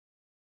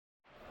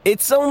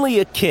It's only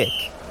a kick,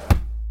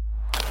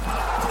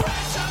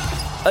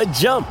 a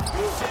jump,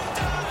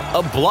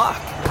 a block.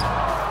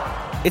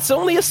 It's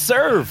only a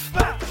serve.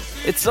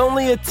 It's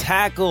only a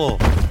tackle,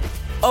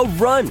 a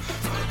run.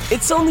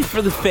 It's only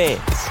for the fans.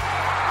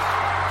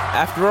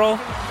 After all,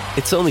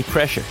 it's only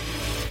pressure.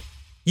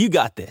 You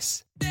got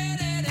this.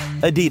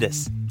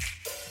 Adidas.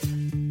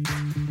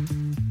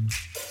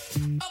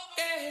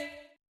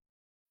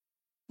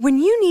 When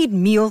you need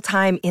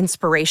mealtime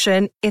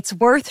inspiration, it's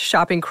worth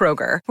shopping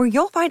Kroger, where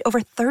you'll find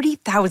over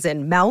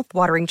 30,000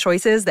 mouth-watering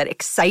choices that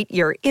excite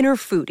your inner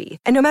foodie.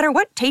 And no matter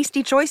what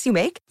tasty choice you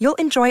make, you'll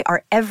enjoy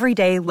our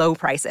everyday low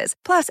prices,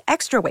 plus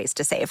extra ways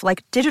to save,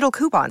 like digital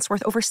coupons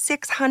worth over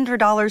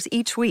 $600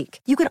 each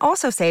week. You can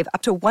also save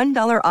up to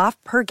 $1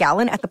 off per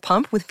gallon at the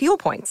pump with fuel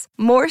points.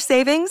 More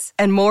savings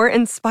and more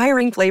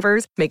inspiring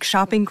flavors make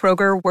shopping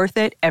Kroger worth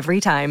it every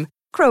time.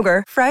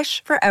 Kroger,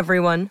 fresh for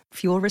everyone.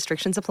 Fuel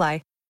restrictions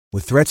apply.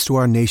 With threats to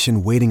our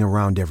nation waiting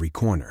around every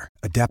corner,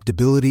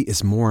 adaptability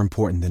is more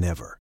important than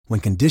ever.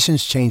 When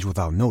conditions change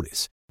without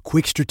notice,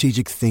 quick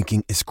strategic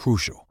thinking is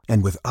crucial.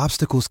 And with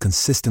obstacles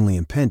consistently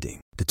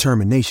impending,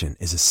 determination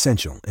is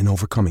essential in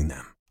overcoming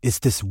them. It's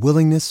this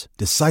willingness,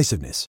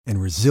 decisiveness,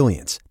 and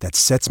resilience that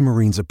sets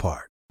Marines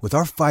apart. With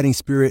our fighting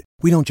spirit,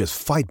 we don't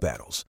just fight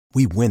battles,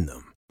 we win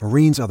them.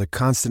 Marines are the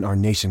constant our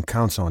nation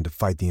counts on to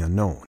fight the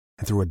unknown.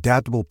 And through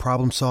adaptable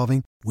problem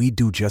solving, we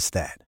do just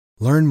that.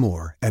 Learn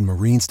more at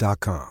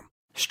marines.com.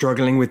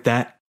 Struggling with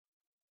debt?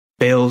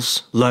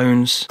 Bills,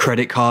 loans,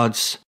 credit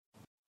cards?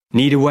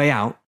 Need a way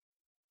out?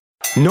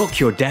 Knock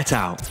your debt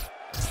out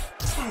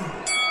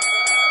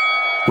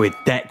with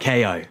Debt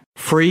KO.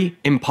 Free,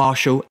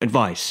 impartial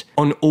advice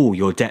on all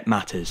your debt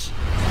matters.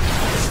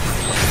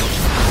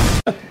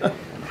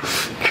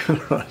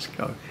 Let's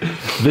go.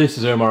 This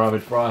is Umar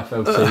Ahmed for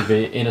IFL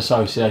TV in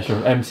association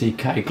with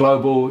MTK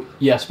Global.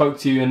 Yeah, I spoke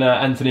to you and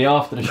Anthony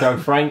after the show.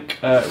 Frank,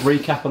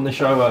 recap on the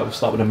show. We'll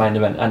start with the main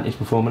event and his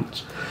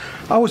performance.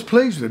 I was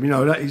pleased with him. You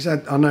know,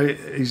 I know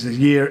he's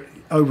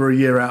over a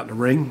year out in the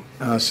ring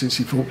since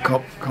he fought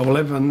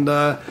Kovalev, and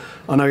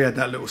I know he had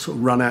that little sort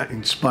of run out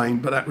in Spain,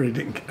 but that really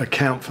didn't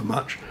account for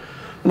much.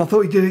 And I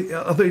thought he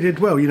did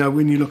well. You know,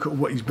 when you look at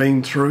what he's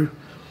been through.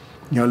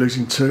 You know,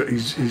 losing to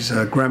his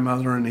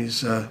grandmother and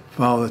his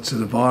father to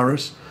the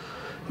virus,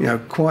 you know,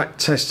 quite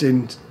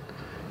testing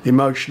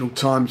emotional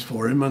times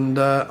for him. And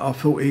I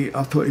thought he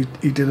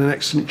did an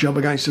excellent job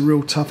against a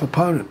real tough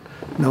opponent.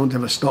 No one's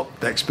ever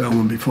stopped Dex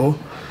Spellman before.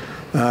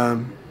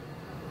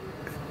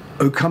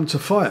 Who come to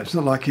fight? It's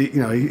not like he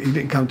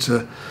didn't come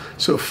to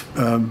sort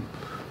of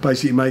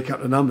basically make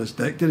up the numbers,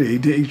 Dex, did he?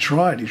 He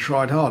tried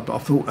hard, but I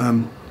thought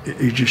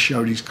he just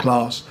showed his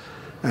class,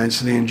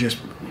 Anthony, and just,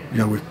 you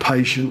know, with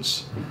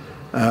patience.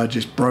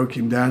 Just broke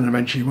him down, and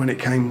eventually when it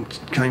came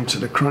to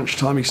the crunch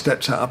time, he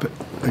stepped up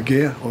a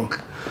gear or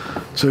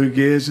 2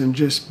 gears and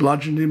just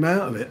bludgeoned him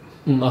out of it.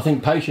 I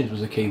think patience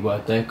was the key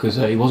word there, because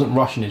he wasn't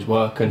rushing his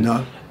work, and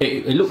no.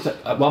 it looked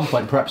at one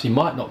point perhaps he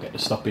might not get the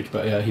stoppage,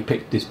 but he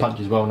picked his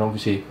punches well and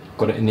obviously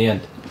got it in the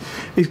end.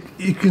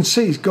 You can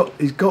see he's got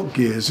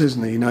gears,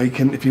 isn't he? You know, he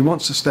can, if he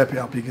wants to step it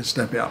up, he can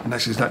step it up, and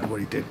that's exactly what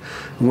he did.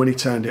 And when he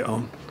turned it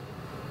on,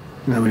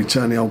 you know, when he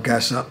turned the old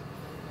gas up,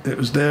 it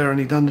was there, and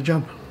he done the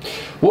job.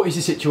 What is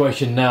the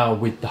situation now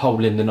with the whole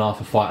Lyndon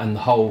Arthur fight and the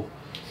whole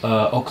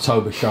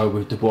October show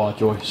with Dubois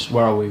Joyce?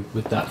 Where are we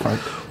with that,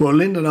 Frank? Well,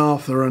 Lyndon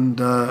Arthur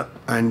and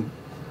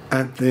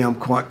Anthony, I'm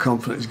quite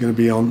confident is going to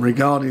be on.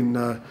 Regarding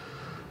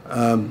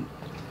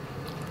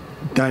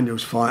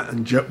Daniel's fight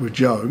and with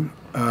Joe,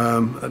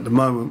 at the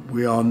moment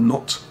we are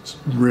not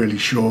really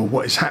sure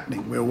what is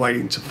happening. We're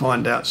waiting to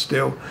find out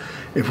still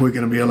if we're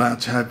going to be allowed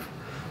to have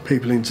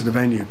people into the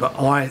venue. But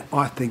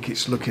I think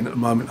it's looking at the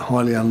moment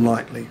highly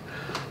unlikely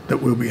that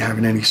we'll be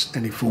having any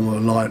form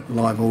of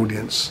live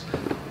audience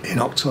in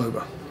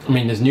October. I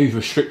mean, there's news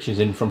restrictions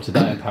in from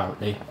today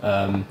apparently.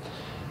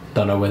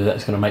 Don't know whether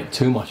that's going to make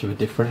too much of a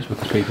difference,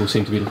 because people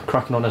seem to be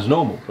cracking on as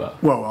normal.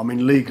 But well, I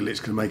mean, legally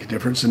it's going to make a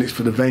difference, and it's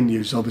for the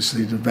venues.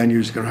 Obviously, the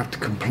venues are going to have to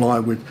comply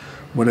with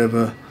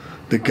whatever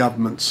the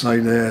government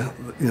say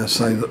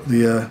say that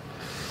the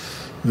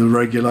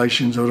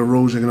regulations or the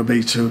rules are going to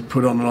be to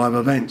put on live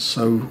events.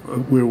 So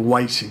we're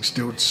waiting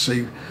still to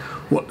see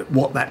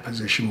what that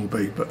position will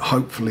be, but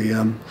hopefully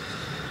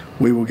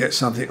we will get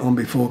something on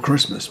before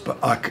Christmas. But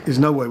there's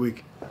no way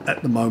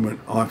at the moment,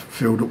 I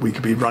feel that we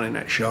could be running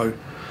that show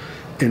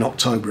in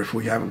October if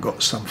we haven't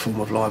got some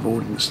form of live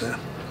audience there.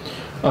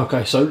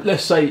 Okay, so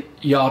let's say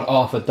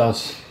Yarde-Arthur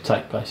does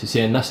take place this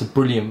year, and that's a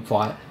brilliant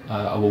fight,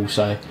 I will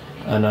say,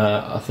 and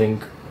I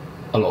think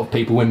a lot of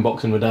people in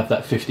boxing would have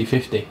that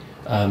 50-50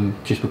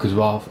 just because of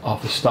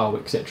Arthur's style,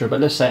 etc.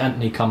 But let's say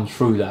Anthony comes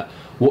through that.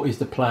 What is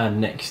the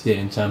plan next year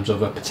in terms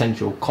of a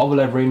potential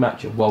Kovalev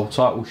rematch, a world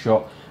title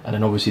shot, and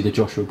then obviously the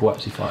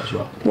Joshua-Buatsi fight as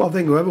well? Well, I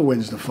think whoever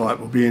wins the fight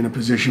will be in a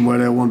position where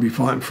they'll want to be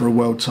fighting for a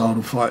world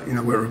title fight, you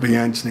know, whether it be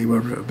Anthony,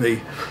 whether it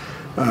be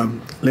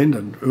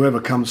Lyndon.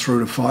 Whoever comes through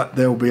the fight,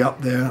 they'll be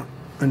up there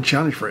and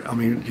challenge for it. I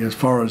mean, as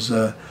far as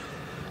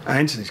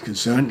Anthony's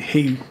concerned,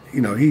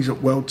 he's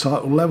at world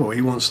title level.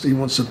 He wants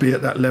to be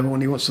at that level,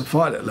 and he wants to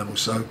fight at that level.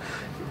 So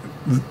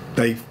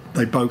they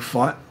both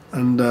fight,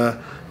 and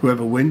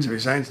whoever wins, if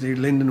it's Anthony,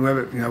 Lyndon,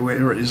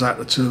 whoever it is out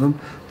of the two of them,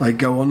 they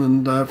go on,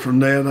 and from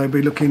there they'll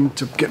be looking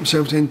to get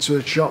themselves into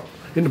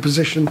a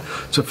position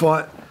to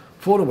fight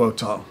for the world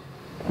title.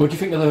 What do you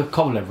think of the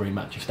Kovalev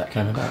rematch if that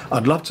came about?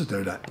 I'd love to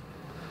do that.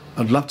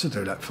 I'd love to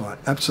do that fight,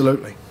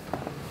 absolutely.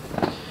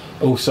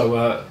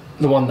 Also,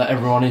 the one that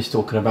everyone is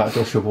talking about,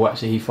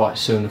 Yarde-buatsi, he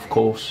fights soon, of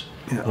course.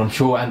 Yeah. And I'm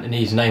sure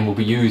Anthony's name will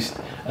be used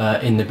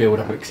in the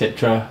build-up,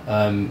 etc.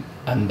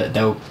 And that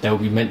they'll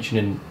be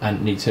mentioning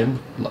Anthony to him,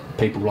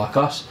 people like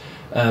us.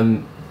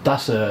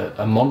 That's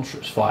a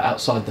monstrous fight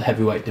outside the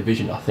heavyweight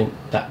division. I think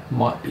that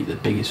might be the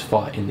biggest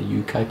fight in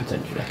the UK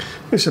potentially.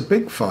 It's a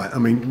big fight. I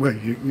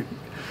mean,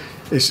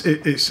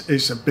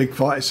 it's a big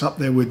fight. It's up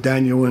there with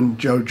Daniel and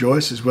Joe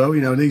Joyce as well.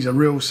 These are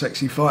real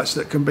sexy fights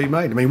that can be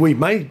made. I mean, we've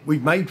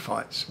made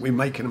fights. We're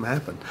making them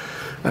happen,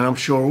 and I'm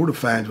sure all the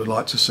fans would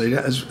like to see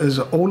that, as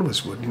all of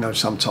us would.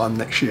 Sometime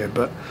next year.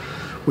 But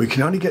we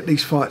can only get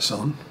these fights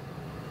on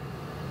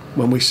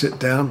when we sit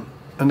down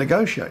and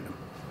negotiate them.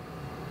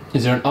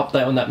 Is there an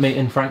update on that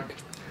meeting, Frank?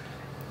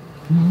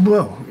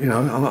 Well,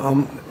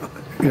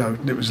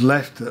 it was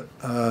left that.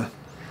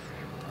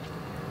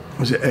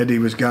 Eddie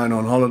was going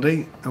on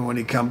holiday, and when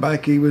he come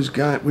back, we were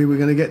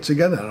going to get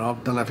together. And I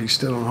don't know if he's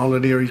still on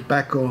holiday or he's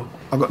back, or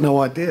I've got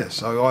no idea.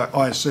 So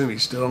I assume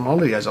he's still on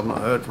holiday, as I've not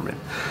heard from him.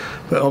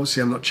 But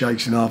obviously, I'm not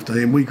chasing after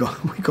him. We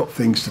got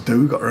things to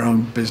do. We've got our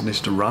own business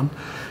to run.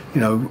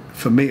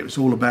 For me, it was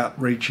all about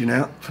reaching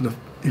out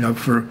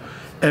for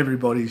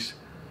everybody's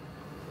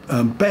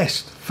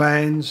best,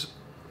 fans,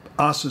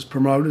 us as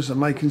promoters, and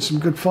making some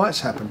good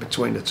fights happen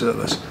between the two of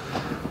us.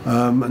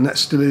 And that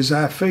still is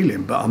our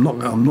feeling, but I'm not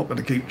going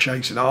to keep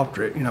chasing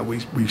after it.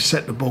 We've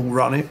set the ball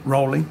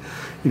rolling,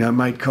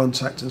 made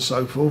contact and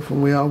so forth,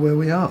 and we are where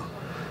we are.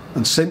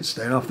 And since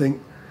then, I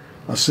think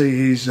I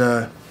see his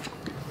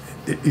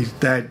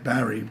dad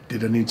Barry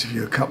did an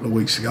interview a couple of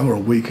weeks ago or a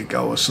week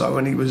ago or so,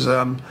 and he was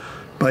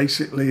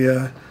basically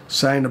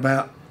saying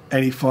about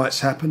any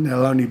fights happen,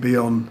 they'll only be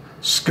on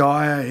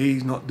Sky.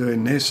 He's not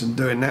doing this and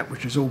doing that,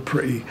 which is all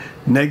pretty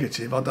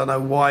negative. I don't know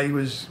why he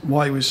was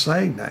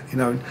saying that,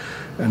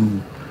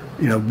 and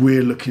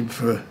we're looking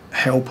for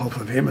help off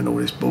of him and all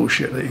this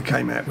bullshit that he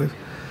came out with.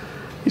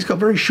 He's got a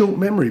very short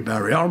memory,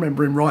 Barry. I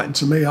remember him writing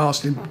to me,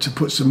 asking him to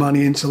put some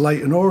money into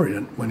Leyton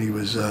Orient when he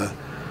was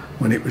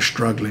when it was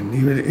struggling.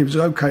 He was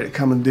okay to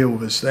come and deal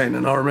with us then,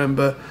 and I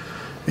remember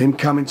him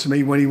coming to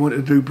me when he wanted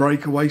to do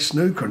breakaway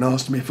snooker and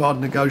asked me if I'd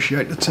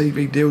negotiate the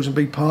TV deals and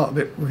be part of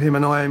it with him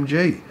and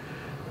IMG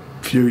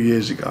a few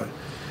years ago.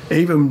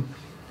 Even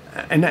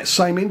in that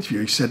same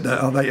interview, he said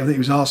that I think he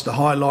was asked the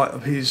highlight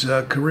of his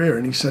career,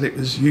 and he said it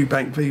was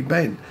Eubank v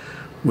Ben.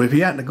 Well, if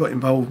he hadn't got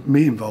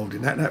me involved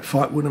in that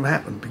fight wouldn't have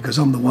happened, because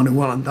I'm the one who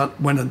went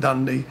and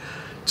done the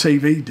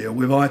TV deal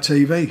with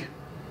ITV.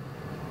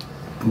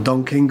 And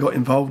Don King got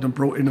involved and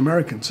brought in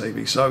American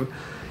TV. So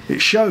it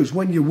shows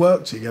when you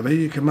work together,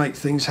 you can make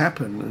things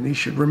happen, and he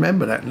should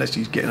remember that, unless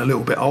he's getting a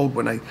little bit old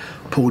when they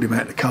pulled him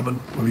out the cupboard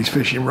with his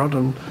fishing rod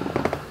and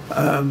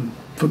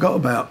forgot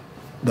about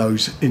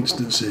those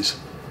instances.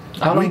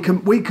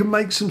 We can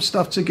make some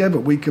stuff together.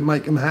 We can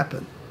make them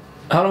happen.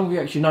 How long have you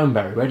actually known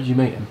Barry? Where did you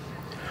meet him?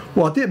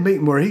 Well, I didn't meet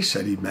him where he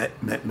said he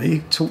met me. He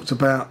talked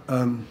about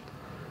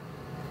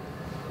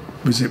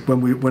was it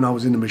when I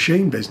was in the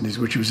machine business,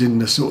 which was in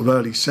the sort of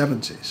early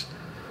 70s.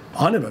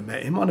 I never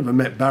met him. I never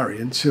met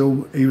Barry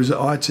until he was at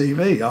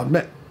ITV. I'd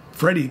met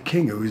Freddie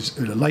King, who was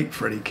the late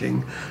Freddie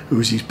King, who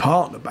was his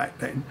partner back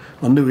then.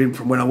 I knew him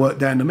from when I worked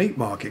down the meat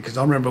market, because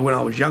I remember when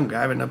I was younger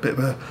having a bit of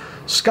a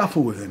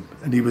scuffle with him,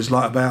 and he was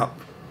like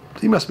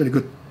he must have been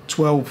a good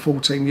 12,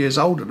 14 years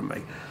older than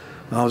me.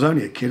 And I was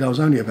only a kid. I was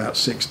only about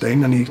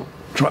 16, and he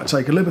tried to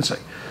take a liberty.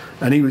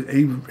 And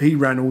he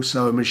ran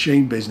also a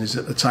machine business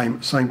at the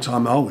same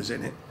time I was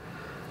in it.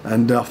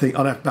 And I think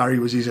Barry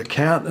was his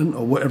accountant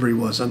or whatever he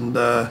was, and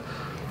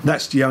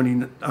that's the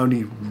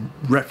only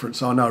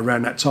reference I know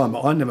around that time.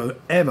 But I never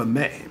ever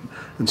met him,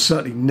 and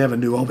certainly never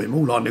knew of him.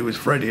 All I knew was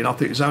Freddie, and I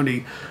think it was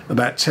only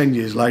about 10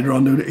 years later I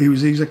knew that he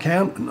was his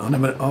accountant.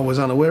 I was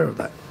unaware of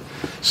that.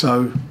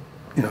 So,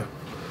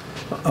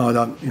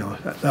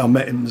 I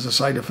met him, as I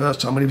say, the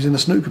first time when he was in the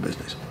snooker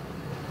business.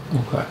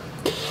 Okay,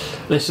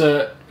 let's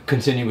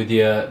continue with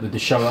the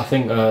show. I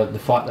think the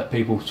fight that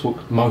people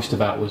talked most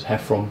about was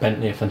Hearn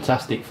Bentley, a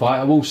fantastic fight.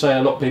 I will say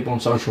a lot of people on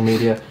social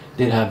media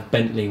did have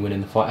Bentley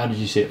winning the fight. How did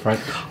you see it, Frank?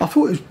 I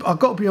thought I've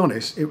got to be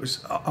honest,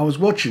 I was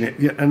watching it,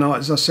 and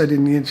as I said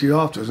in the interview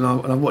afterwards, and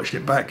I watched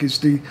it back, is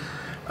the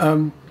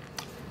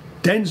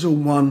Denzel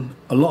won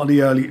a lot of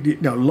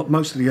the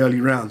most of the early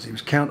rounds. He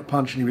was counter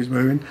punching, he was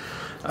moving,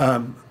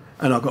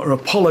 and I've got to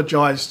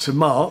apologise to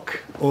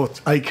Mark, or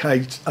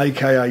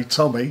aka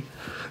Tommy.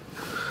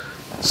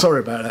 Sorry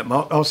about that,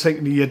 Mark. I was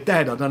thinking of your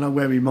dad. I don't know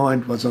where my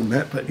mind was on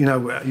that, but you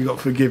got to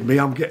forgive me.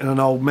 I'm getting an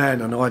old man,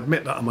 and I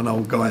admit that I'm an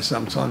old guy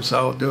sometimes,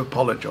 so I do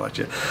apologise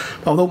to you.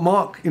 But I thought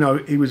Mark,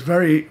 he was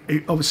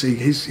obviously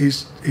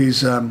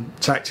his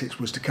tactics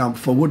was to come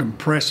forward and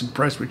press,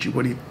 which is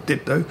what he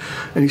did do,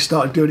 and he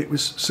started doing it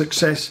with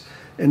success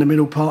in the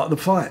middle part of the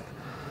fight.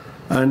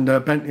 And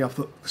Bentley, I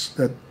thought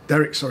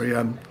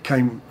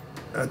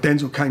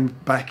Denzel came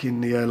back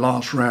in the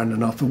last round,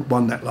 and I thought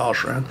won that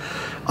last round.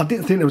 I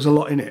didn't think there was a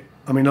lot in it.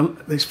 I mean,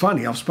 it's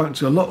funny. I've spoken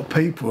to a lot of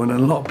people, and a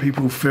lot of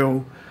people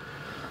feel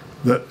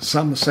that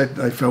some have said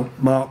they felt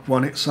Mark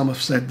won it, some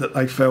have said that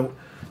they felt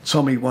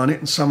Tommy won it,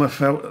 and some have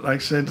felt that they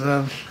said,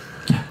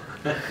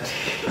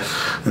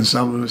 and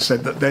some have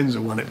said that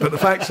Denzel won it. But the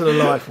fact of the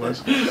life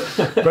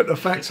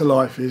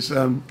is,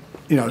 look,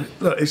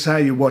 it's how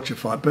you watch a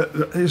fight. But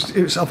I thought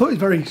it was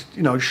very,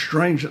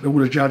 strange that all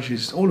the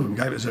judges, all of them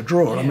gave it as a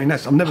draw. I mean,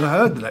 I've never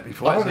heard of that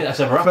before. I don't think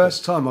that's ever happened.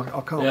 First time, I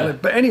can't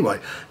believe. But anyway,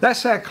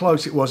 that's how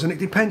close it was, and it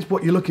depends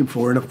what you're looking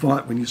for in a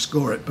fight when you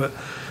score it. But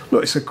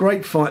look, it's a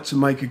great fight to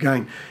make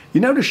again.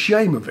 The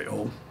shame of it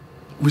all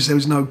was there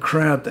was no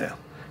crowd there.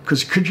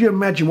 Because could you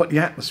imagine what the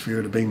atmosphere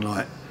would have been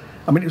like?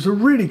 I mean, it was a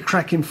really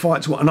cracking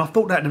fight to watch, and I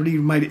thought that would have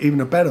even made it even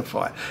a better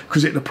fight,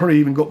 because it would have probably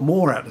even got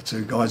more out of the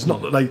two guys.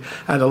 Not that they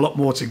had a lot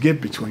more to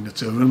give between the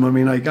two of them. I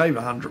mean, they gave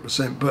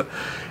 100%, but I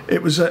thought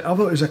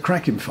it was a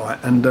cracking fight.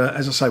 And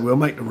as I say, we'll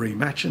make the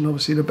rematch, and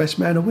obviously the best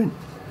man will win.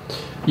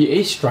 Yeah, it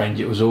is strange.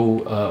 It was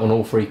all on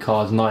all three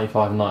cards,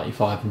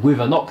 95-95, with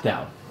a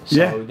knockdown.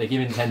 So they're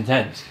giving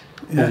 10-10s.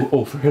 Yeah.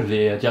 All three of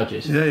the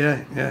judges.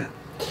 Yeah.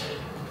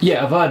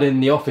 Yeah, I've heard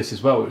in the office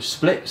as well, it's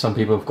split. Some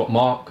people have got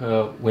Mark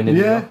winning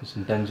the office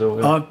and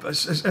Denzel.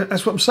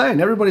 That's what I'm saying.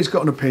 Everybody's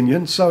got an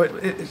opinion, so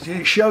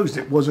it shows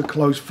it was a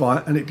close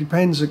fight, and it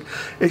depends.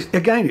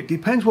 It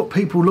depends what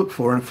people look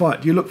for in a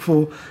fight. Do you look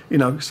for,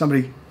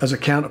 somebody as a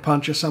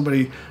counter-puncher,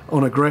 somebody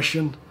on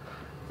aggression?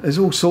 There's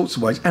all sorts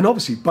of ways. And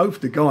obviously both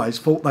the guys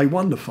thought they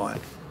won the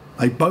fight.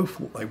 They both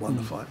thought they won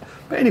the fight.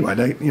 But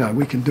anyway,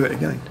 we can do it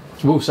again.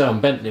 So we'll say on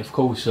Bentley, of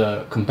course,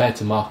 compared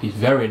to Mark, he's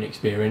very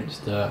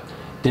inexperienced.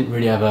 Didn't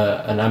really have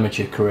an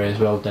amateur career as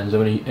well,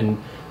 Denzel,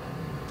 and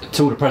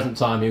till the present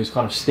time he was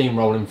kind of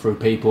steamrolling through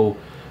people,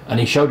 and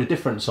he showed a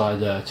different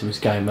side to his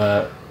game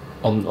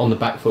on the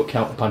back foot,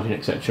 counter punching,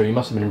 etc. You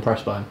must have been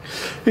impressed by him.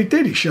 He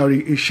did. He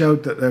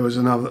showed that there was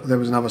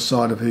another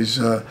side of his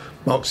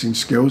boxing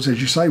skills, as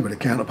you say, with the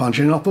counter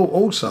punching. And I thought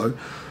also,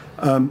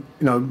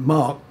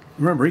 Mark.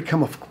 Remember, he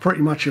come off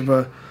pretty much of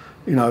a,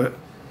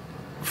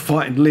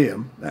 fighting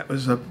Liam. That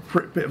was a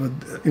bit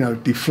of a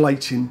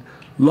deflating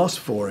loss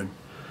for him.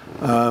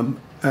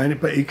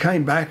 But he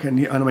came back, and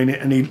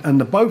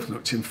they both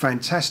looked in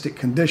fantastic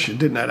condition,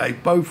 didn't they? They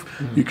both,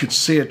 you could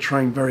see it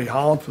trained very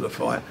hard for the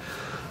fight.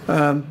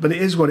 But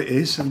it is what it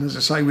is, and as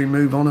I say, we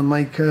move on and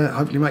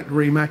hopefully make the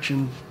rematch,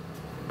 and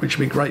which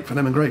will be great for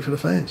them and great for the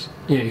fans.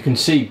 Yeah, you can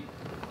see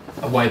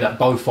a way that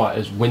both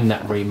fighters win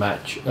that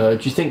rematch.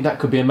 Do you think that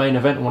could be a main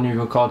event on one of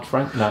your cards,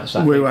 Frank? No,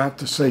 we will have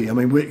to see. I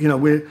mean, we're at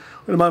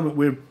the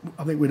moment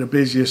I think we're the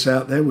busiest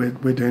out there.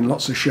 We're doing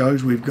lots of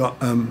shows. We've got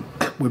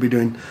we'll be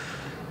doing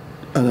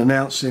and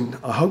announcing.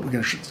 I hope we're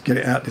going to get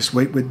it out this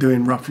week. We're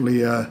doing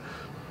roughly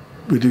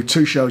we do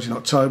 2 shows in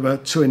October,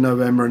 2 in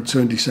November, and 2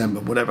 in December.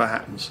 Whatever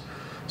happens.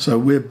 So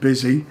we're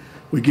busy.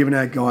 We're giving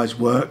our guys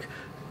work.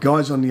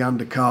 Guys on the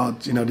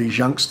undercard, these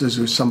youngsters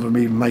who some of them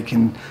even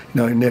making,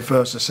 in their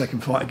first or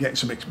second fight, getting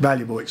some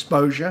valuable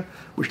exposure,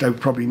 which they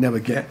would probably never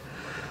get.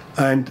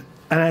 And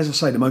as I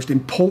say, the most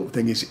important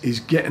thing is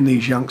getting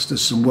these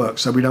youngsters some work,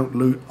 so we don't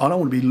lose. I don't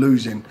want to be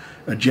losing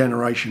a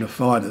generation of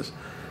fighters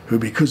who,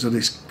 because of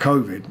this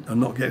COVID, are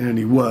not getting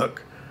any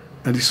work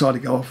and decide to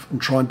go off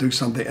and try and do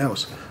something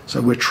else.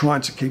 So we're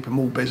trying to keep them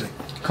all busy.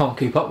 Can't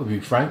keep up with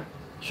you, Frank.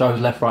 Shows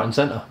left, right, and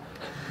centre.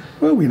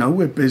 Well,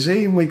 we're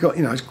busy, and we got,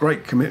 it's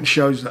great commitment.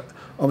 Shows that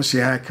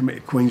obviously how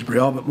committed Queensberry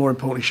are, but more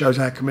importantly, shows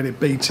how committed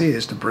BT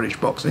is to British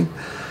boxing.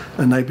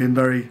 And they've been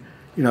very,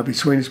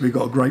 between us, we've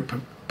got a great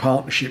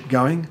partnership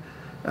going.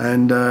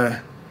 And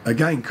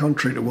again,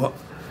 contrary to what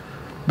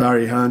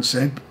Barry Hearn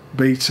said,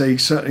 BT,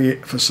 certainly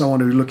for someone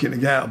who's looking to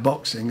get out of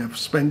boxing, are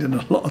spending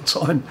a lot of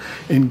time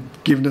in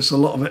giving us a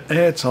lot of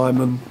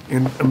airtime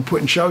and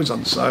putting shows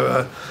on.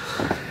 So,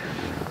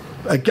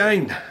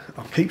 again,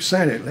 I'll keep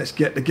saying it, let's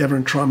get together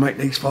and try and make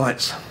these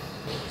fights.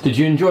 Did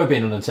you enjoy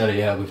being on the telly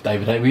with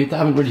David? We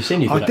haven't really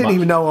seen you do that I didn't much.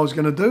 even know I was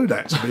going to do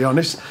that, to be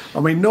honest. I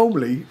mean,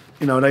 normally,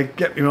 they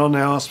get me on, they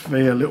ask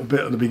me a little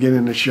bit at the beginning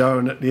of the show,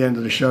 and at the end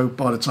of the show,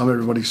 by the time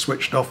everybody's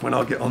switched off when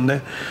I get on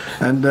there.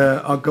 And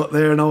I got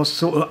there and I was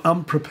sort of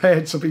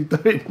unprepared to be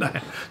doing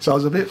that. So I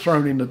was a bit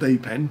thrown in the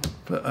deep end.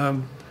 But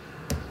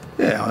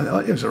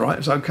it was all right, it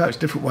was okay, it's a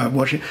different way of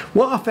watching.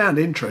 What I found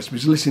interesting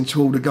was listening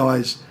to all the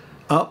guys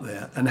up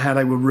there and how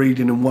they were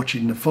reading and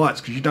watching the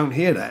fights, because you don't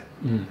hear that.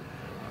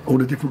 All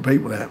the different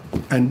people there,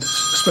 and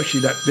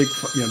especially that big,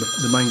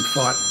 the main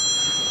fight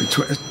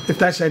between. If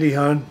that's Eddie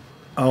Hearn,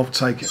 I'll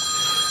take it.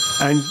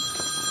 And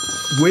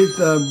with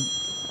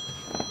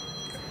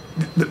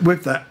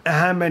that,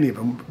 how many of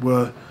them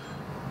were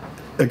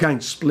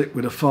again split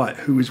with a fight?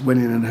 Who was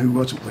winning and who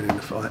wasn't winning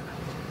the fight?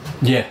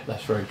 Yeah,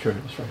 that's very true.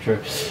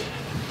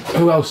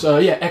 Who else?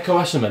 Echo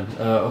Esserman,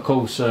 of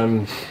course.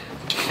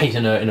 He's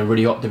in a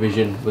really hot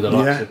division with the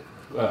likes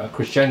of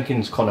Chris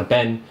Jenkins, Conor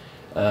Benn.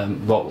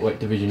 Welterweight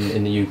division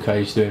in the UK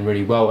is doing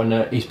really well,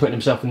 and he's putting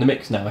himself in the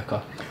mix now,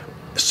 Echo.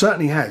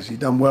 Certainly has. He's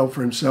done well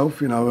for himself.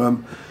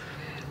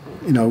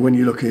 when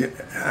you look at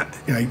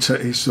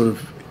he sort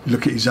of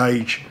look at his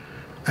age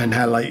and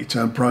how late he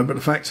turned pro, but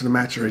the fact of the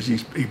matter is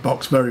he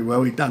boxed very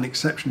well, he'd done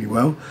exceptionally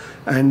well,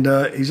 and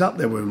he's up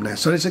there with him now.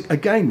 So there's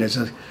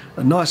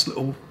a nice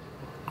little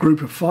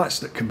group of fights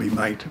that can be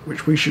made,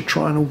 which we should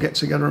try and all get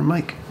together and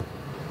make.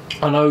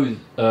 I know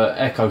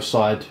Echo's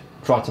side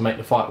tried to make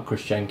the fight with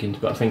Chris Jenkins,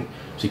 but I think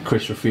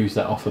Chris refused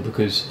that offer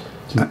because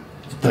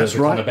that's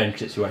right. Kind of bench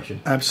situation.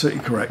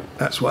 Absolutely correct.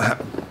 That's what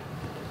happened.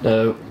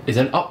 Is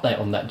there an update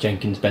on that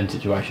Jenkins-Ben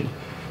situation?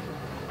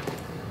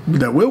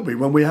 There will be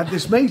when we have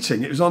this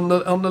meeting. It was on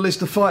the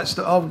list of fights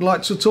that I would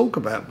like to talk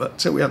about, but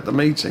until we have the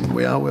meeting,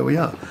 we are where we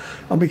are.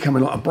 I'm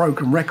becoming like a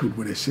broken record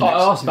with this. I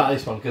asked about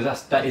this one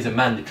because that is a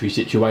mandatory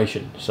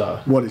situation. So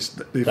what is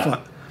the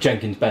fight?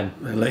 Jenkins-Ben.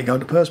 And let it go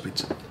to purse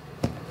bids.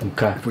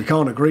 Okay. If we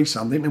can't agree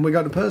something, then we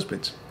go to purse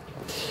bids.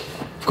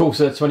 Of course,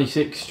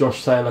 26,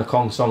 Josh Taylor,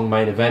 Kong Song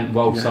main event,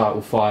 world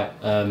title fight,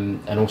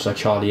 and also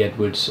Charlie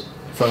Edwards'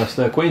 first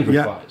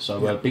Queensbridge fight.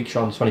 So big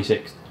show on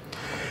 26th.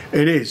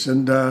 It is,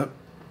 and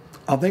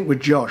I think with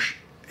Josh,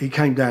 he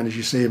came down as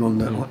you see him on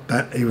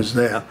that. He was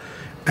there,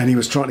 and he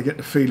was trying to get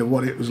the feel of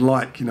what it was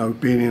like,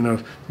 being in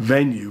a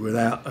venue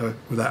without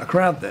a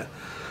crowd there.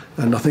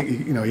 And I think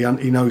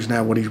he knows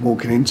now what he's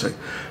walking into.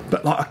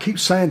 But like I keep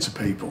saying to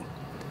people,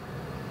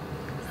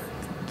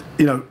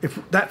 if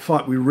that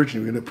fight we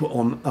originally were going to put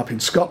on up in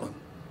Scotland,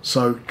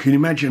 so can you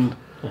imagine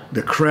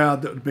the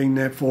crowd that had been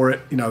there for it?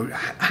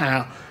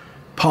 How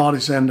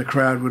partisan the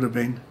crowd would have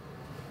been.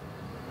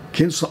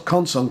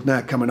 Konsong's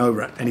now coming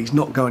over it, and he's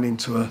not going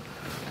into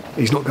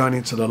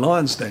the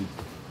Lions Den.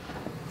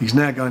 He's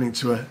now going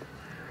into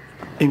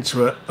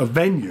a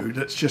venue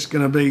that's just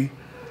going to be,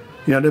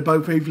 they're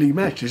both evenly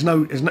matched.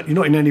 You're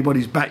not in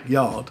anybody's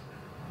backyard.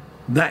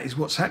 That is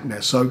what's happened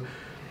there. So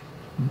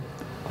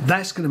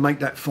that's going to make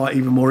that fight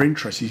even more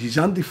interesting. He's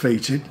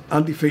undefeated.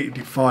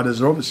 Undefeated fighters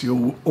are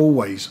obviously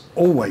always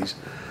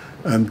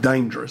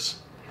dangerous.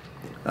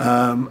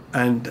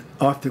 And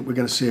I think we're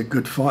going to see a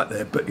good fight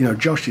there. But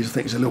Josh, I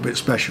think, is a little bit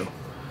special,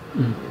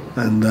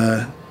 and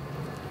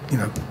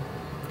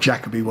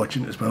Jack will be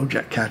watching it as well,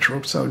 Jack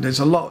Catterall. So there's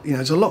a lot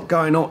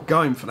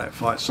going for that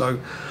fight. So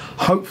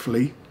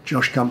hopefully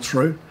Josh comes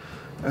through,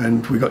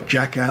 and we got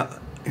Jack out.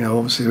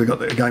 Obviously we got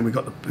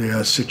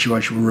the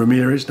situation with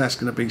Ramirez. That's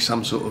going to be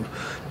some sort of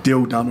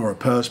deal done or a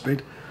purse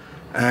bid,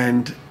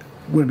 and it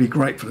would be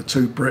great for the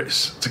two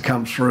Brits to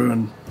come through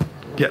and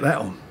get that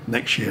on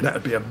next year. That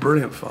would be a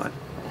brilliant fight.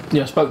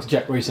 Yeah, I spoke to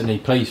Jack recently,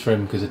 pleased for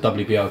him, because the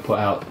WBO put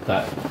out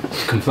that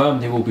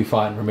confirmed he will be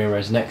fighting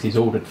Ramirez next. He's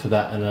ordered for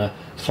that, and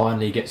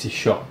finally gets his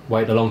shot.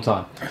 Waited a long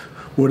time.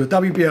 Well, the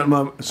WBO at the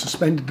moment has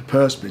suspended the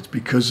purse bids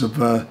because of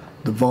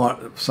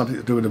something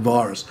to do with the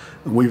virus,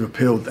 and we've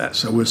appealed that,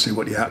 so we'll see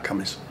what the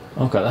outcome is.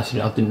 Okay, I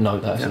didn't know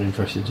that. That's an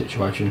interesting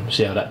situation.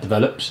 See how that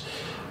develops.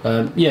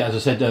 As I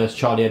said,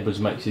 Charlie Edwards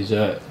makes his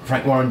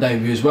Frank Warren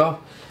debut as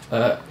well.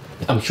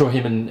 I'm sure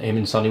him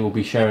and Sonny will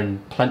be sharing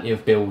plenty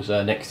of bills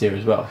next year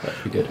as well.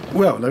 That'd be good.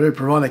 Well,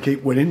 provided they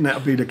keep winning,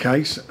 that'll be the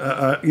case.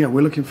 We're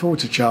looking forward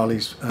to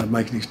Charlie's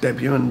making his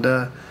debut, and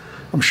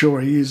I'm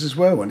sure he is as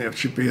well. And it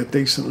should be a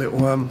decent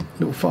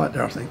little fight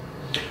there, I think.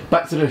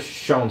 Back to the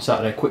show on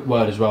Saturday. A quick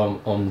word as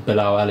well on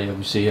Bilal Ali.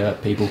 Obviously,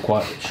 people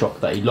quite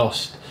shocked that he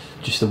lost.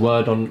 Just a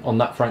word on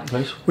that, Frank,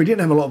 please. We didn't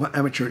have a lot of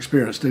amateur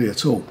experience, did he,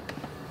 at all?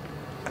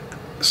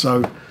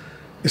 So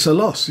it's a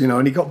loss,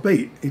 and he got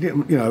beat. He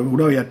didn't,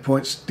 although he had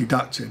points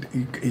deducted,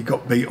 he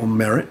got beat on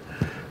merit,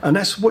 and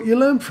that's what you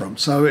learn from.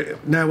 So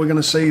now we're going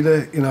to see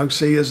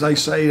see, as they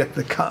say,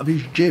 the cut of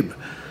his jib.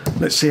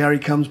 Let's see how he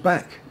comes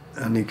back,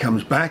 and he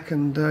comes back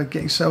and get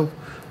himself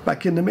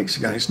back in the mix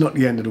again. It's not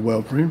the end of the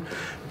world for him.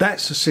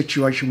 That's a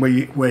situation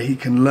where he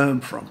can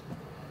learn from,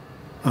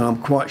 and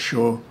I'm quite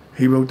sure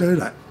he will do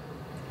that.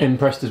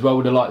 Impressed as well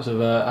with the likes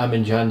of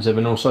Amin Jahanzeb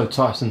and also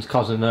Tyson's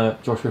cousin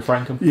Joshua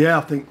Frankham. Yeah,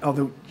 I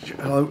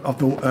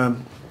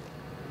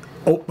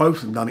thought both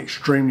of them done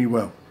extremely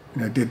well.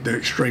 Did do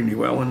extremely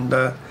well, and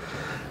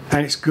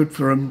it's good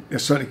for them.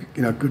 It's certainly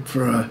good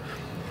for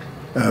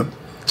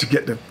to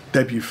get the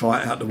debut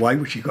fight out of the way,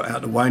 which he got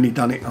out of the way, and he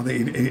done it. I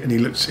think he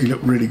looked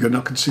really good, and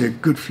I can see a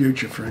good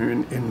future for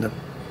him in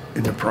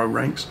the pro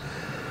ranks,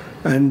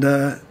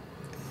 and.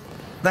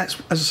 That's,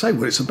 as I say,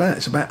 what it's about.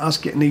 It's about us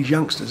getting these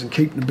youngsters and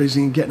keeping them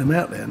busy and getting them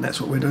out there, and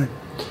that's what we're doing.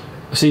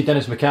 I see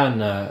Dennis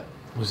McCann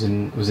was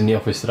in the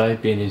office today,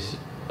 being his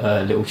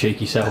little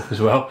cheeky self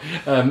as well.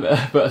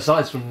 But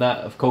aside from that,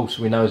 of course,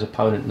 we know his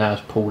opponent now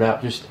has pulled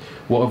out. Just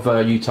what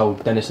have you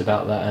told Dennis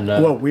about that? And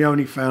well, we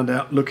only found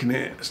out looking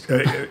at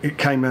it. It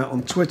came out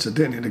on Twitter,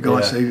 didn't it? The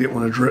guy said he didn't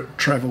want to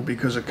travel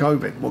because of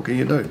COVID. What can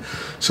you do?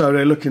 So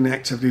they're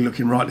actively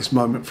looking right this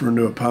moment for a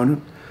new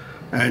opponent.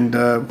 And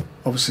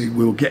obviously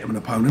we'll get him an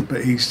opponent,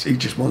 but he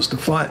just wants to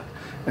fight,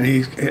 and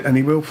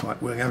he will fight.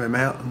 We'll have him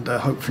out, and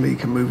hopefully he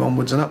can move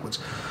onwards and upwards.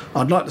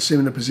 I'd like to see him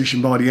in a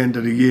position by the end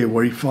of the year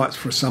where he fights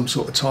for some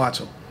sort of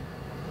title.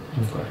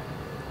 Okay.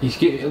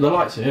 The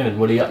likes of him and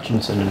Willie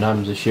Hutchinson and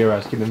Hamza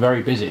Shiraz keep him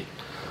very busy.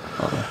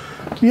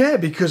 Yeah,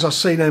 because I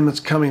see them as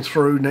coming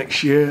through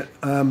next year,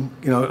 and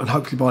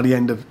hopefully by the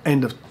end of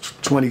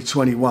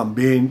 2021,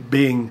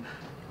 being,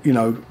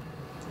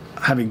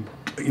 having,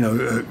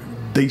 a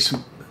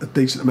decent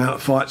amount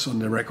of fights on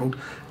their record,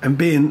 and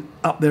being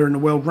up there in the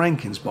world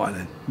rankings by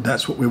then.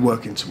 That's what we're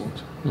working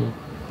towards.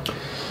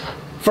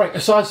 Frank,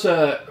 aside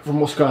from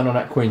what's going on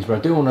at Queensborough,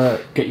 I do want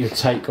to get your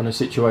take on a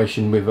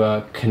situation with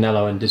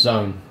Canelo and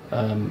Dazn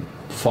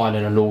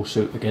filing a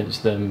lawsuit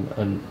against them,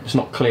 and it's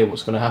not clear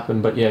what's going to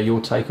happen, but yeah,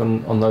 your take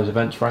on those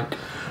events, Frank?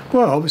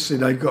 Well, obviously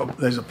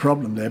there's a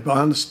problem there, but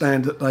I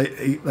understand that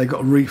they got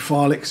to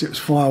refile it because it was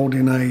filed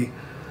in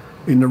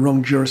the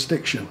wrong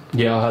jurisdiction.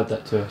 Yeah, I heard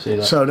that too. I see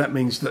that. So that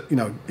means that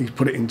he's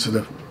put it into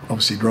the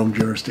wrong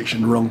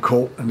jurisdiction, the wrong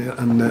court, and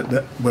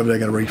whether they're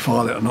going to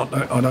refile it or not,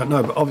 I don't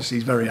know. But obviously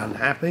he's very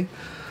unhappy.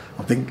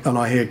 I think, and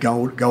I hear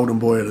Golden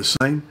Boy are the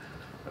same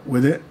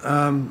with it,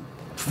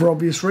 for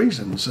obvious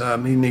reasons.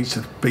 He needs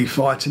to be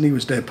fighting. He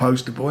was their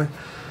poster boy,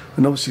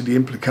 and obviously the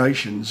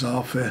implications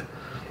are for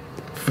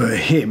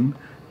him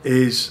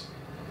is,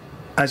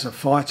 as a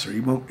fighter, he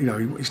won't.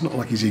 It's not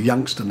like he's a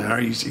youngster now.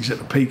 He's at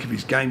the peak of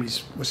his game.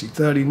 What's he,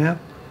 30 now?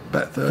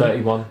 About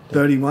 30?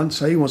 31.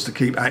 So he wants to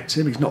keep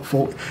active. He's not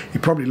 40. He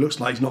probably looks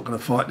like he's not going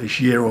to fight this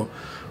year, or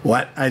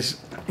as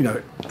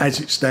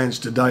it stands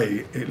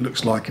today, it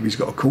looks like if he's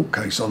got a court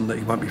case on that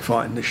he won't be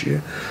fighting this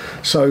year.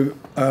 So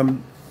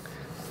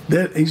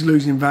he's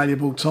losing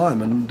valuable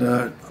time. And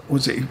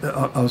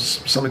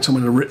something told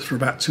me to rip for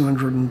about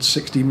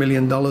 $260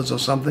 million or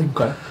something.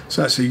 Okay.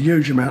 So that's a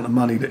huge amount of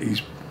money that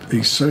he's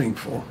suing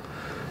for.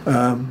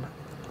 And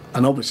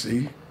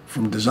obviously,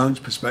 from Dazn's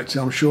perspective,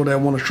 I'm sure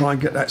they'll want to try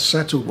and get that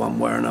settled one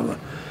way or another,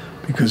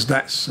 because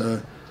that's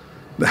you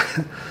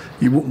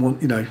wouldn't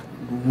want.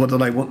 What do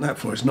they want that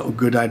for? It's not a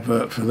good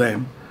advert for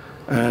them,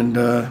 and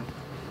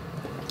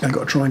they've got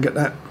to try and get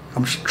that.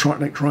 I'm trying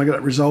to get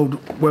that resolved.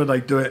 Whether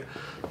they do it,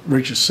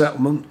 reach a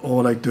settlement,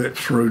 or they do it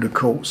through the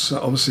courts, so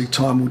obviously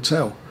time will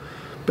tell.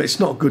 But it's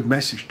not a good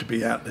message to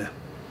be out there.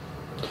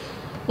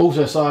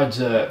 Also, aside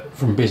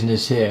from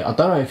business here, I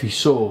don't know if you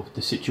saw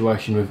the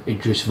situation with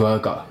Idris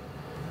Virgo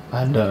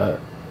and the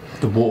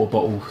water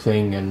bottle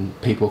thing, and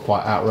people were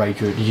quite outraged.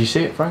 Did you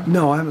see it, Frank?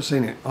 No, I haven't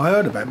seen it. I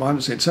heard about it, but I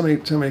haven't seen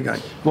it. Tell me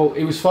again. Well,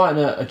 he was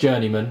fighting a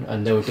journeyman,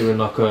 and they were doing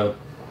like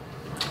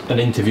an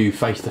interview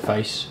face to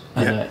face,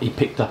 and he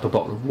picked up a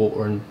bottle of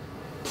water and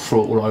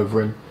threw it all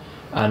over him,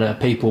 and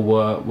people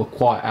were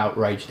quite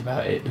outraged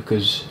about it,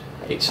 because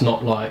it's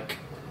not like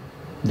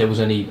there was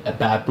any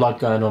bad blood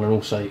going on, and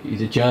also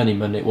he's a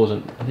journeyman, it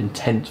wasn't an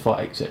intense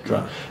fight,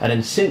 etc. Right. And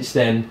then since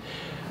then,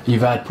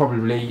 you've had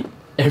probably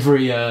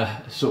every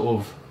sort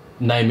of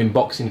name in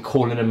boxing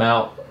calling him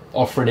out,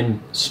 offering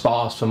him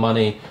spars for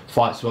money,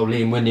 fights, well,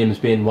 Liam Williams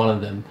being one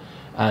of them.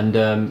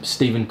 And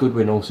Stephen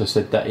Goodwin also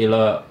said that he'll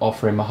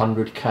offer him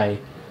 100k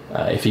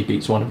if he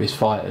beats one of his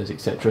fighters,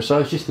 etc. So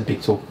it's just a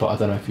big talk, but I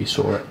don't know if you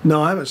saw it.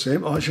 No, I haven't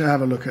seen it. I should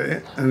have a look at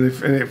it. And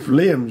if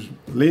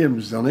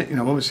Liam's done it,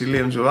 obviously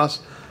Liam's with us,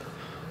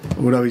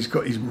 although he's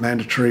got his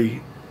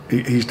mandatory,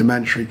 he's the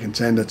mandatory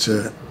contender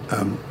to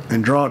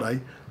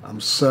Andrade. I'm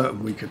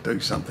certain we could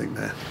do something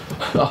there.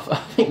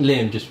 I think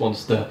Liam just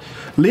wants to...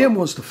 Liam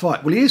wants to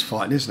fight. Well, he is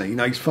fighting, isn't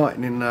he? He's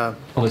fighting in... on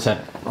the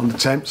 10th. On the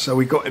 10th, so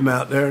we got him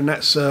out there, and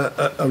that's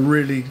a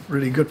really,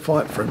 really good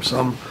fight for him. So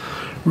I'm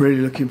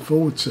really looking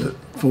forward to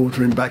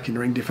him back in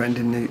the ring,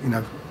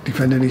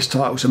 defending his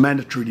title. It's a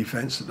mandatory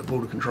defence that the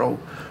Border Control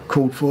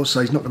called for, so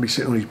he's not going to be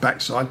sitting on his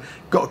backside.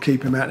 Got to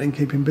keep him out there and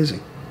keep him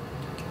busy.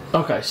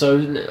 Okay, so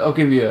I'll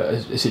give you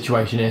a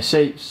situation here.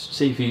 See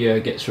if he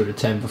gets through the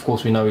 10th. Of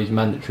course, we know he's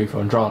mandatory for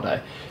Andrade.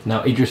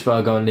 Now, Idris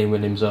Virgo and Liam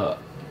Williams are,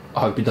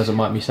 I hope he doesn't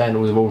mind me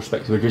saying, with all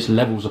respect to Idris,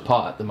 levels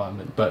apart at the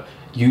moment. But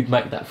you'd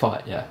make that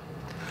fight, yeah?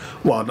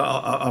 Well,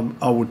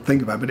 I would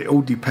think about it, but it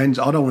all depends.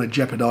 I don't want to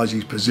jeopardise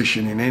his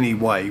position in any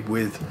way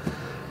with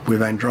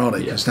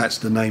Andrade, because that's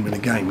the name of the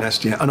game.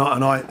 That's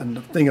and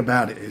the thing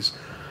about it is,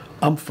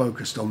 I'm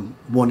focused on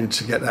wanting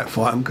to get that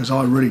fight on, because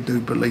I really do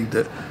believe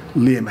that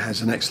Liam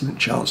has an excellent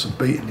chance of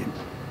beating him.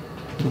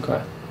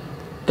 Okay.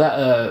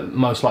 That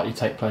most likely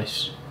take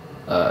place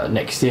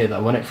next year,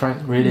 though, won't it,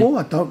 Frank? Really? Well,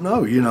 I don't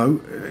know.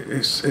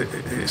 It's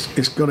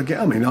got to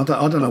get. I mean, I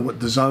don't know what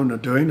Dazn are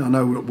doing. I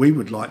know that we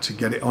would like to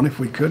get it on if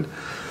we could.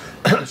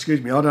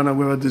 Excuse me. I don't know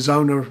whether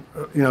Dazn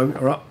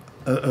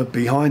are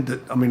behind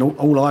it. I mean,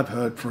 all I've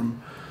heard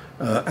from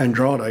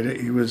Andrade, that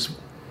he was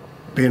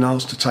being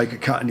asked to take a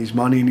cut in his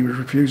money, and he was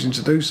refusing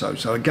to do so.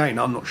 So again,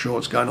 I'm not sure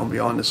what's going on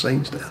behind the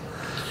scenes there,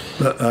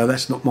 but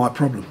that's not my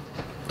problem.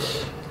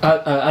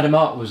 Adam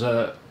Hart was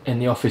in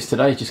the office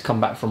today, just come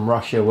back from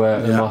Russia,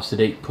 where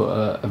Sadiq put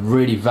a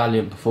really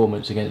valiant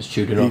performance against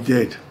Chudinov. He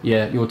did.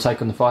 Yeah, your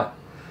take on the fight?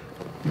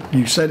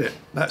 You said it.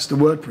 That's the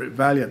word for it,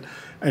 valiant.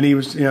 And he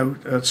was,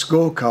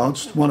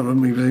 scorecards, one of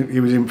them, he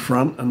was in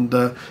front, and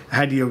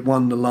had he have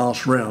won the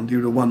last round, he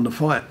would have won the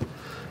fight.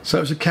 So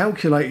it was a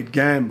calculated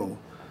gamble.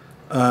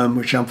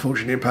 Which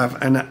unfortunately didn't pay off,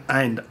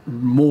 and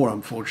more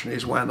unfortunately,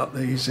 he's wound up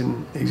there. He's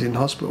in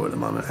hospital at the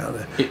moment out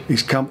there.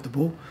 He's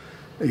comfortable.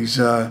 He's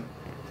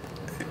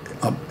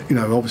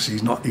obviously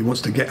he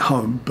wants to get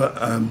home, but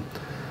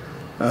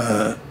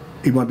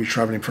he won't be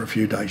travelling for a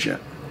few days yet.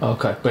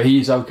 Okay, but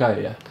he's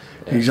okay, yeah?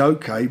 He's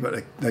okay,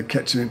 but they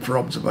kept him in for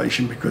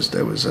observation because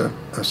there was a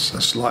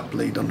slight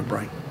bleed on the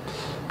brain.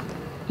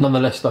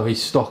 Nonetheless, though,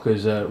 his stock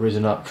has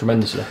risen up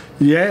tremendously.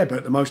 Yeah,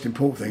 but the most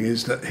important thing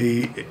is that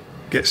he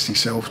gets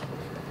himself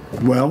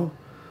well,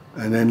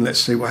 and then let's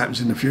see what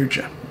happens in the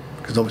future.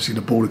 Because obviously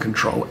the border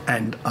control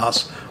and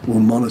us will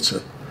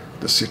monitor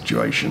the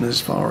situation as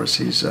far as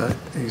his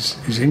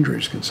injury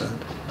is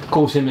concerned. Of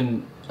course, him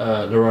and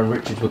Lerone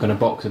Richards were going to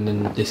box, and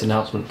then this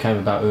announcement came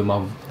about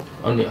Umar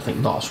only, I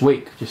think, last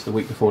week, just the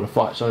week before the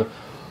fight. So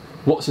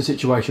what's the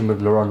situation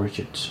with Lerone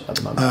Richards at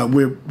the moment?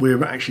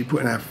 We're actually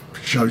putting our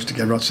shows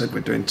together. I said we're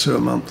doing 2 a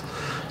month,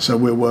 so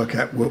we'll work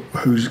out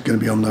who's going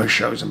to be on those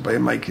shows and be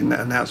making that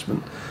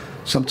announcement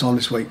sometime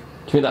this week. Do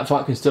you think that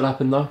fight can still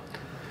happen, though?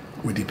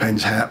 It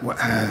depends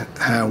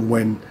how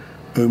when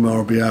Umar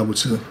will be able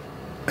to,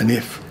 and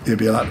if he'll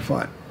be allowed to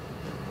fight.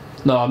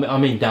 No, I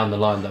mean down the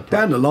line, though.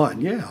 Down the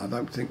line, yeah. I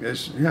don't think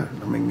there's... Yeah,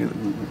 I mean,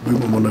 we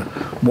wouldn't want to...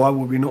 Why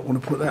would we not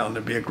want to put that on?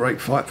 It'd be a great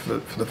fight for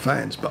the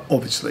fans. But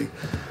obviously,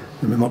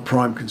 my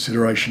prime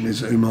consideration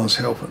is Umar's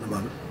health at the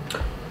moment.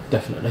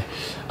 Definitely.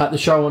 At the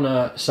show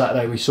on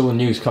Saturday, we saw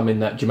news come in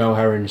that Jamel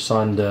Hearn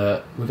signed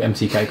with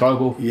MTK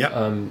Global.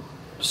 Yeah.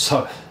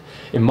 So,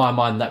 in my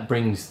mind, that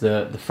brings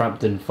the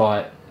Frampton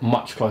fight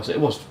much closer. It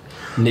was...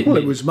 Well,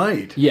 it was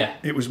made. Yeah.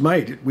 It was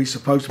made. We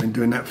supposed to have been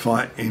doing that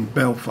fight in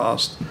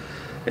Belfast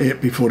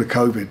before the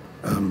COVID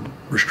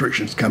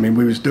restrictions come in.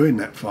 We was doing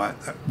that fight.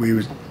 We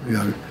was,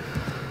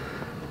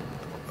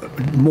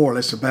 more or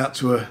less about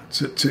to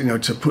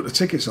put the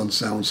tickets on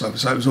sale and so forth.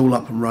 So it was all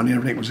up and running.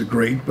 Everything was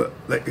agreed, but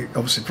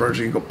obviously for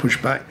everything got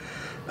pushed back.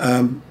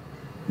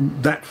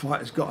 That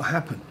fight has got to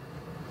happen.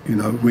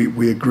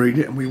 We agreed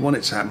it and we want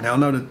it to happen. Now I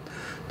know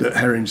that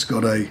Hearn's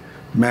got a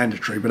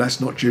mandatory, but that's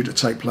not due to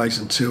take place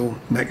until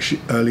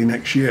early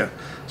next year.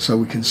 So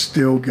we can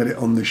still get it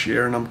on this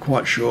year, and I'm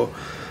quite sure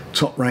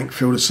Top Rank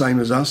feel the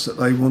same as us, that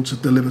they want to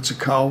deliver to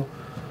Cole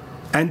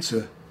and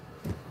to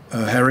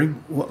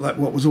Hearn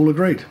what was all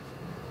agreed.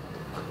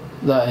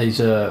 That is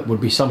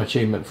would be some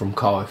achievement from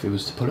Cole if he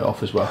was to pull it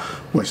off as well.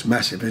 Well, it's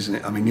massive, isn't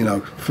it? I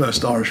mean,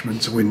 first Irishman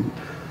to win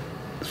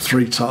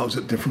 3 titles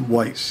at different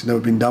weights. It's never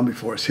been done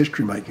before. It's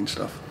history-making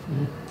stuff.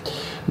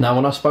 Now,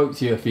 when I spoke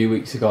to you a few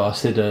weeks ago, I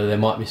said there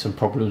might be some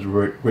problems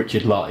with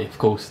Richard Lartey. Of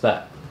course,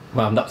 that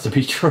wound up to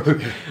be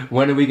true.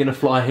 When are we going to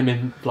fly him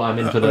in for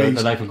the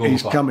Nathan Gordon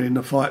He's fight? coming in.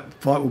 The fight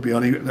will be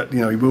on. He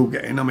will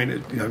get in. I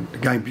mean, the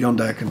game beyond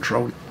our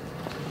control.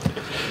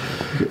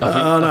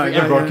 I think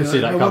everyone can see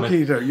that coming. What can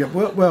you do? Yeah,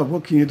 well,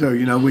 what can you do?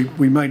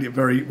 We made it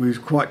we was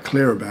quite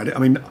clear about it. I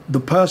mean, the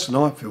person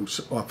I feel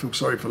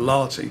sorry for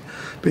Lartey,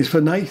 but it's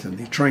for Nathan.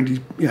 He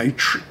trained. He's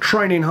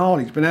training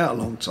hard. He's been out a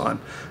long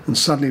time, and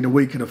suddenly the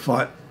week of the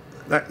fight,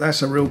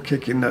 that's a real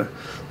kick in the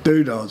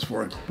doodads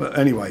for him. But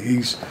anyway,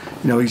 he's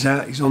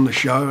out. He's on the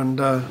show, and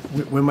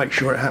we'll make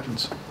sure it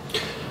happens.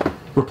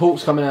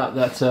 Reports coming out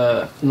that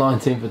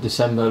 19th of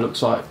December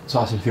looks like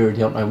Tyson Fury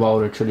Deontay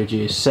Wilder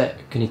trilogy is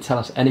set. Can you tell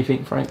us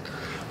anything, Frank?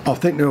 I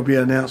think there'll be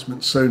an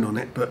announcement soon on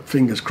it, but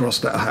fingers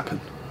crossed that'll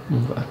happen.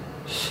 Okay.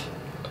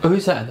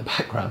 Who's that in the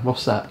background?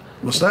 What's that?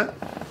 What's that?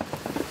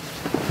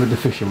 With the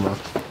fishing rod.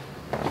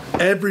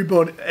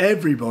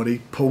 Everybody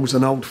pulls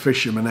an old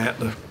fisherman out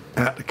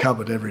the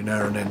cupboard every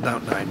now and then,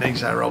 don't they? And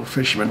he's our old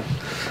fisherman.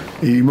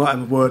 You might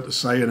have a word to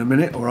say in a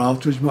minute, or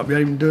afterwards you might be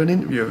able to do an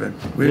interview with him.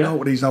 We know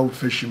what these old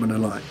fishermen are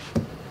like.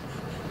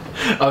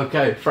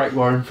 Okay, Frank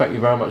Warren, thank you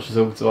very much for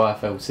talking to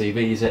IFL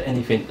TV. Is there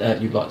anything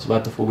you'd like to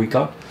add before we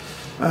go?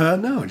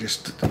 No,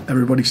 just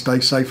everybody stay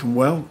safe and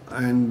well,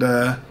 and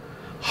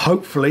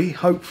hopefully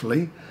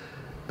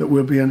that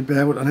we'll be able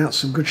to announce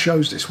some good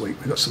shows this week.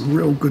 We've got some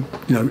real good,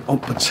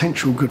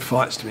 potential good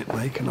fights to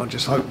make, and I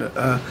just hope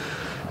that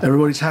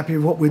everybody's happy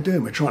with what we're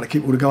doing. We're trying to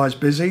keep all the guys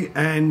busy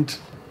and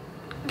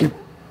give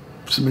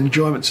some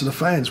enjoyment to the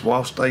fans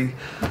whilst they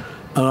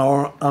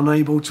are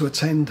unable to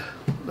attend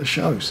the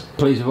shows.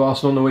 Pleased with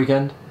Arsenal on the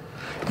weekend?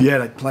 Yeah,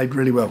 they played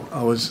really well.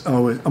 I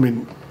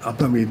mean, I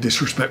don't mean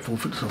disrespectful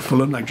for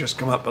Fulham. They just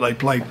come up, but they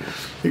played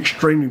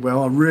extremely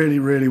well. I really,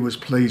 really was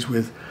pleased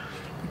with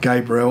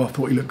Gabriel. I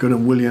thought he looked good,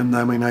 and William.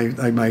 I mean,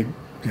 they made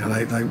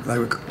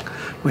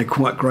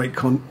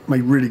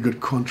made really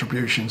good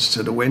contributions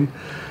to the win.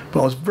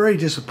 But I was very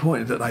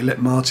disappointed that they let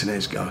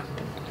Martinez go,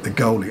 the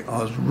goalie.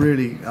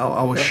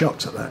 I was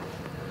shocked at that.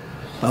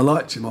 I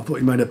liked him. I thought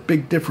he made a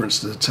big difference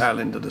to the tail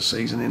end of the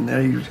season in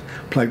there. He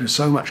played with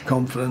so much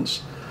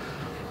confidence.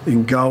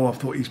 In goal, I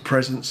thought his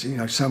presence,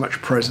 so much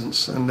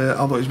presence, and I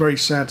thought it was very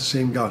sad to see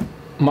him go.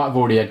 Might have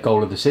already had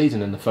goal of the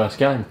season in the first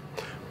game.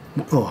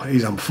 Oh,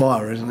 he's on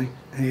fire, isn't he?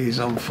 He is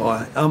on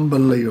fire.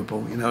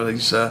 Unbelievable.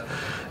 He's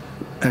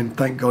and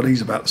thank God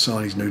he's about to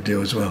sign his new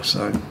deal as well.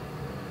 So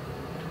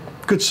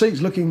good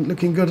season,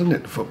 looking good, isn't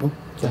it? The football.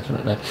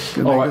 Definitely.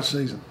 Good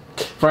season.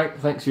 Frank,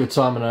 thanks for your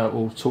time, and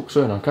we'll talk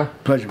soon. Okay.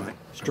 Pleasure, mate.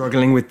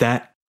 Struggling with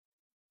debt,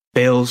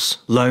 bills,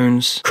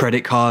 loans,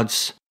 credit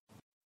cards.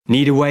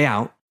 Need a way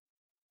out?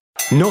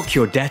 Knock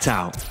your debt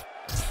out.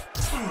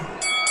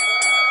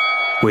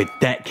 with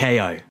Debt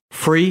KO.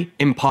 Free,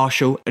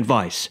 impartial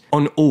advice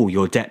on all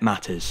your debt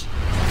matters.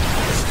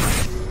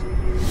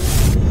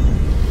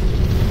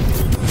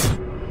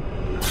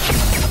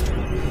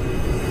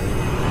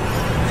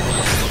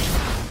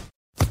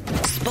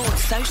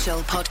 Sports Social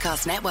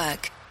Podcast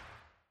Network.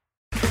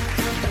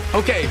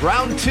 Okay,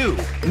 round 2.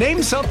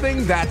 Name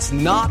something that's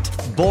not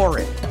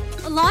boring.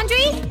 A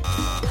laundry?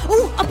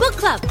 Ooh, a book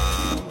club.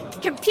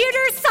 Computer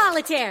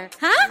solitaire,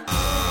 huh?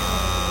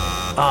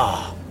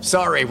 Ah,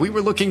 sorry, we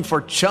were looking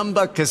for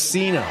Chumba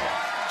Casino.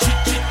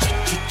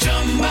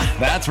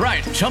 That's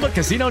right,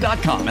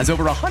 ChumbaCasino.com has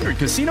over 100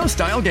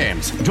 casino-style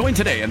games. Join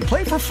today and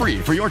play for free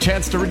for your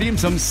chance to redeem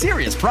some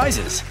serious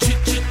prizes.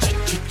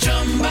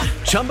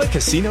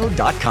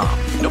 ChumbaCasino.com.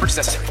 No purchase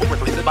necessary. Void where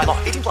prohibited by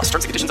law. 18+. Terms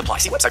and conditions apply.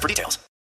 See website for details.